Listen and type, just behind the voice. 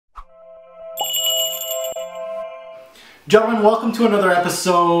Gentlemen, welcome to another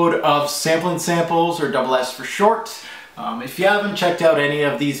episode of Sampling Samples, or Double S for short. If you haven't checked out any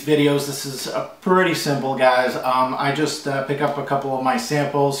of these videos, this is pretty simple, guys. I just pick up a couple of my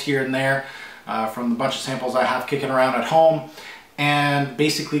samples here and there from the bunch of samples I have kicking around at home, and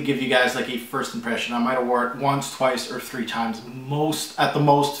basically give you guys like a first impression. I might have worn it once, twice, or three times, at the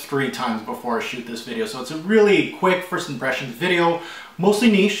most 3 times before I shoot this video. So it's a really quick first impressions video, mostly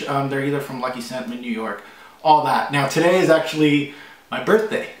niche. They're either from Lucky Scent, New York, all that. Now today is actually my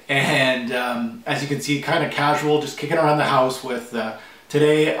birthday, and as you can see, kind of casual, just kicking around the house with,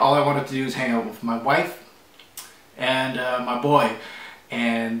 today all I wanted to do is hang out with my wife and my boy,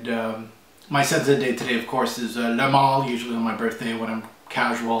 and my sense of the day today, of course, is Le Male. Usually on my birthday when I'm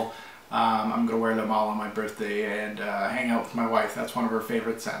casual, I'm going to wear Le Male on my birthday and hang out with my wife. That's one of her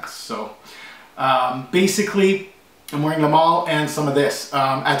favorite scents. So basically, I'm wearing Le Male and some of this.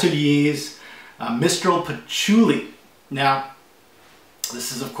 Atelier's Mistral Patchouli. Now,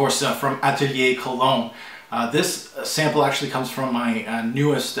 this is of course from Atelier Cologne. This sample actually comes from my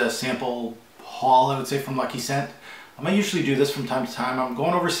newest sample haul, I would say, from Lucky Scent. I usually do this from time to time. I'm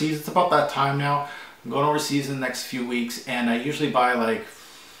going overseas. It's about that time now. I'm going overseas in the next few weeks, and I usually buy like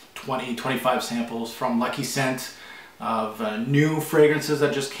 20-25 samples from Lucky Scent of new fragrances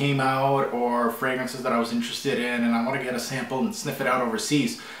that just came out, or fragrances that I was interested in and I want to get a sample and sniff it out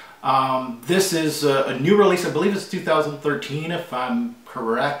overseas. This is a new release. I believe it's 2013 if I'm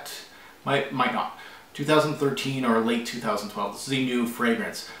correct. Might not. 2013 or late 2012. This is a new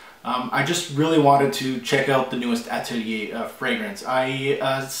fragrance. I just really wanted to check out the newest Atelier fragrance.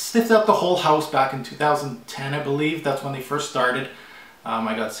 I sniffed out the whole house back in 2010, I believe. That's when they first started.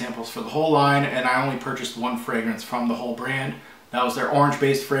 I got samples for the whole line, and I only purchased one fragrance from the whole brand. That was their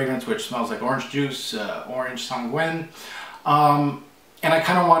orange-based fragrance, which smells like orange juice, orange sanguine. And I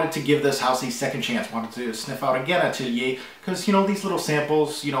kind of wanted to give this house a second chance. Wanted to sniff out again Atelier, because, you know, these little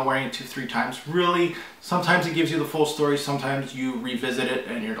samples, you know, wearing it 2-3 times, really, sometimes it gives you the full story. Sometimes you revisit it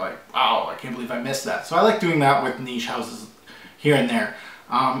and you're like, wow, I can't believe I missed that. So I like doing that with niche houses here and there.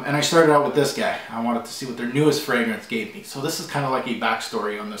 And I started out with this guy. I wanted to see what their newest fragrance gave me. So this is kind of like a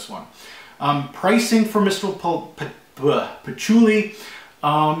backstory on this one. Pricing for Mistral Patchouli.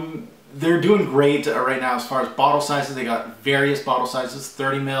 They're doing great right now as far as bottle sizes. They got various bottle sizes,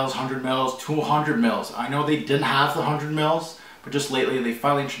 30 mils, 100 mils, 200 mils. I know they didn't have the 100 mils, but just lately they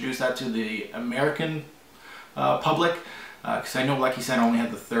finally introduced that to the American public, because I know Lucky Scent only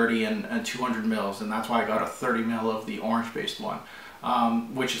had the 30 and 200 mils, and that's why I got a 30 mil of the orange-based one,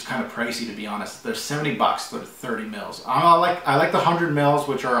 which is kind of pricey, to be honest. They're 70 bucks for 30 mils. I like the 100 mils,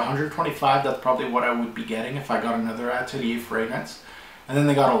 which are 125. That's probably what I would be getting if I got another Atelier fragrance. And then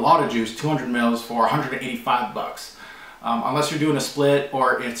they got a lot of juice, 200 mils for 185 bucks. Unless you're doing a split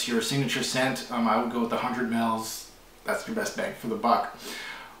or it's your signature scent, I would go with the 100 mils. That's your best bang for the buck.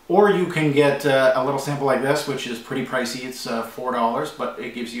 Or you can get a little sample like this, which is pretty pricey. It's $4, but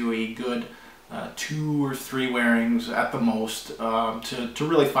it gives you a good 2 or 3 wearings at the most to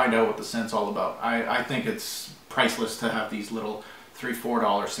really find out what the scent's all about. I think it's priceless to have these little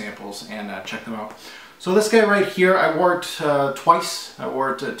 $3-4 samples and check them out. So this guy right here, I wore it twice. I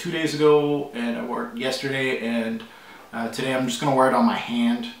wore it 2 days ago, and I wore it yesterday, and today I'm just going to wear it on my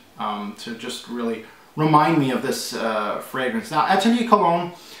hand to just really remind me of this fragrance. Now, Atelier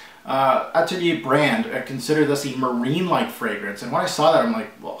Cologne, Atelier brand, I consider this a marine-like fragrance, and when I saw that, I'm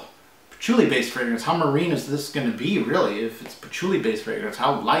like, well, patchouli-based fragrance, how marine is this going to be, really? If it's patchouli-based fragrance,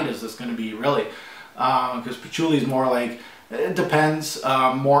 how light is this going to be, really? Because patchouli is more like, it depends,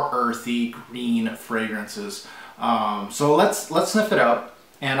 more earthy, green fragrances. So let's sniff it out,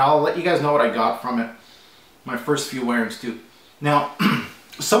 and I'll let you guys know what I got from it. My first few wearings too. Now,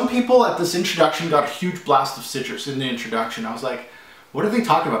 some people at this introduction got a huge blast of citrus in the introduction. I was like, what are they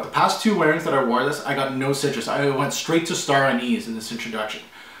talking about? The past 2 wearings that I wore this, I got no citrus. I went straight to star anise in this introduction.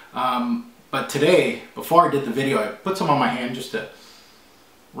 But today, before I did the video, I put some on my hand just to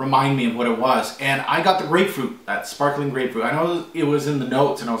remind me of what it was, and I got the grapefruit, that sparkling grapefruit. I know it was in the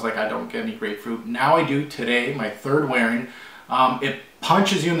notes, and I was like, I don't get any grapefruit. Now I do today, my 3rd wearing. It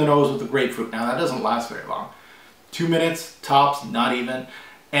punches you in the nose with the grapefruit. Now that doesn't last very long. 2 minutes, tops, not even.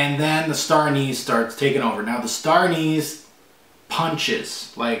 And then the star anise starts taking over. Now the star anise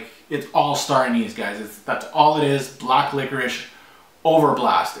punches, like, it's all star anise, guys. That's all it is, black licorice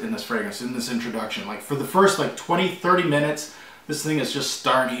overblast in this fragrance, in this introduction. Like, for the first like 20-30 minutes, this thing is just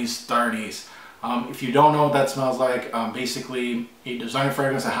star anise, star anise. If you don't know what that smells like, basically a designer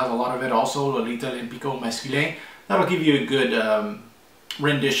fragrance that has a lot of it, also Lolita Olympico Masculin. That'll give you a good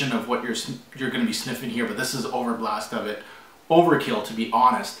rendition of what you're going to be sniffing here, but this is overblast of it. Overkill, to be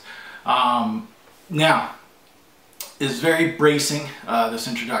honest. Now, is very bracing, this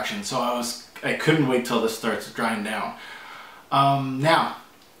introduction, so I couldn't wait till this starts drying down. Now,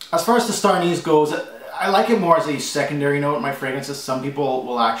 as far as the star anise goes, I like it more as a secondary note in my fragrances. Some people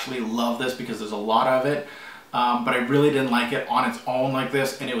will actually love this because there's a lot of it, but I really didn't like it on its own like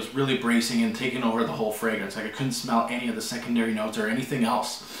this, and it was really bracing and taking over the whole fragrance. Like I couldn't smell any of the secondary notes or anything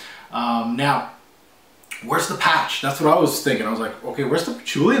else. Now, where's the patch? That's what I was thinking. I was like, okay, where's the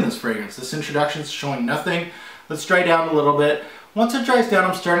patchouli in this fragrance? This introduction's showing nothing. Let's dry down a little bit. Once it dries down,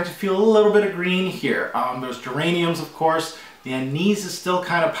 I'm starting to feel a little bit of green here. There's geraniums, of course. The anise is still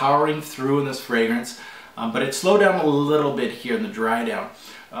kind of powering through in this fragrance, but it slowed down a little bit here in the dry down.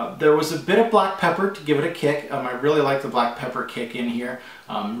 There was a bit of black pepper to give it a kick. I really like the black pepper kick in here.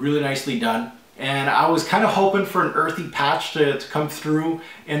 Really nicely done. And I was kind of hoping for an earthy patch to come through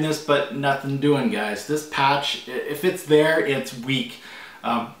in this, but nothing doing, guys. This patch, if it's there, it's weak.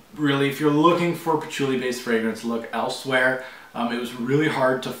 Really, if you're looking for patchouli-based fragrance, look elsewhere. It was really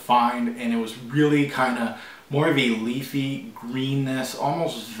hard to find, and it was really kind of more of a leafy greenness,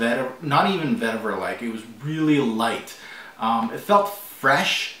 almost vetiver, not even vetiver-like. It was really light. It felt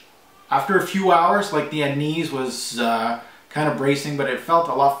fresh after a few hours, like the anise was kind of bracing, but it felt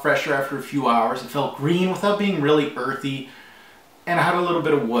a lot fresher after a few hours. It felt green without being really earthy, and it had a little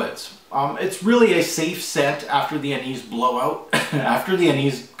bit of woods. It's really a safe scent after the anise blowout. After the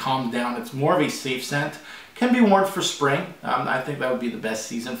anise calms down, it's more of a safe scent. Can be worn for spring. I think that would be the best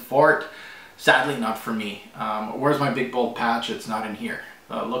season for it. Sadly, not for me. Where's my big bold patch? It's not in here.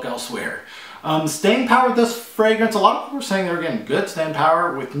 Look elsewhere. Staying power with this fragrance, a lot of people were saying they were getting good staying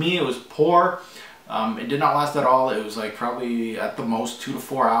power. With me, it was poor. It did not last at all. It was like probably at the most 2 to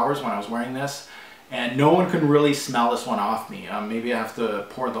 4 hours when I was wearing this. And no one can really smell this one off me. Maybe I have to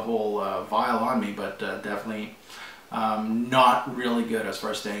pour the whole vial on me, but definitely not really good as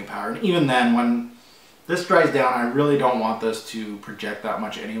far as staying power. And even then, when this dries down, I really don't want this to project that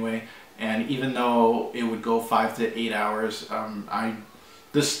much anyway. And even though it would go 5 to 8 hours,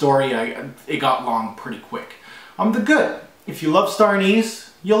 this story, it got long pretty quick. The good, if you love star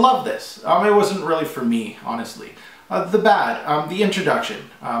anise, you'll love this. It wasn't really for me, honestly. The bad, the introduction,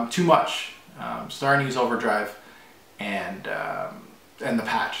 too much. Star anise overdrive, and the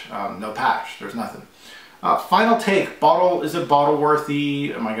patch. No patch, there's nothing. Final take, bottle, is it bottle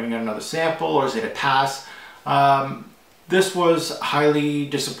worthy? Am I gonna get another sample, or is it a pass? This was highly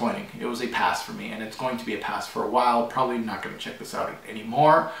disappointing. It was a pass for me, and it's going to be a pass for a while. Probably not gonna check this out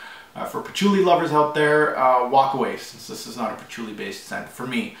anymore. For patchouli lovers out there, walk away, since this is not a patchouli based scent for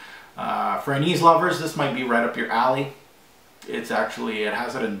me. For anise lovers, this might be right up your alley. It's actually, it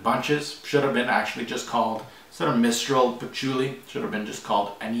has it in bunches. Should have been actually just called, instead of Mistral Patchouli, should have been just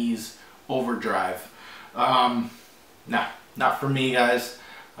called Anise Overdrive. Nah, not for me, guys.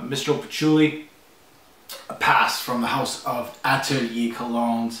 Mistral Patchouli, a pass from the house of Atelier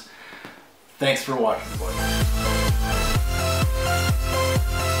Colognes. Thanks for watching, boys.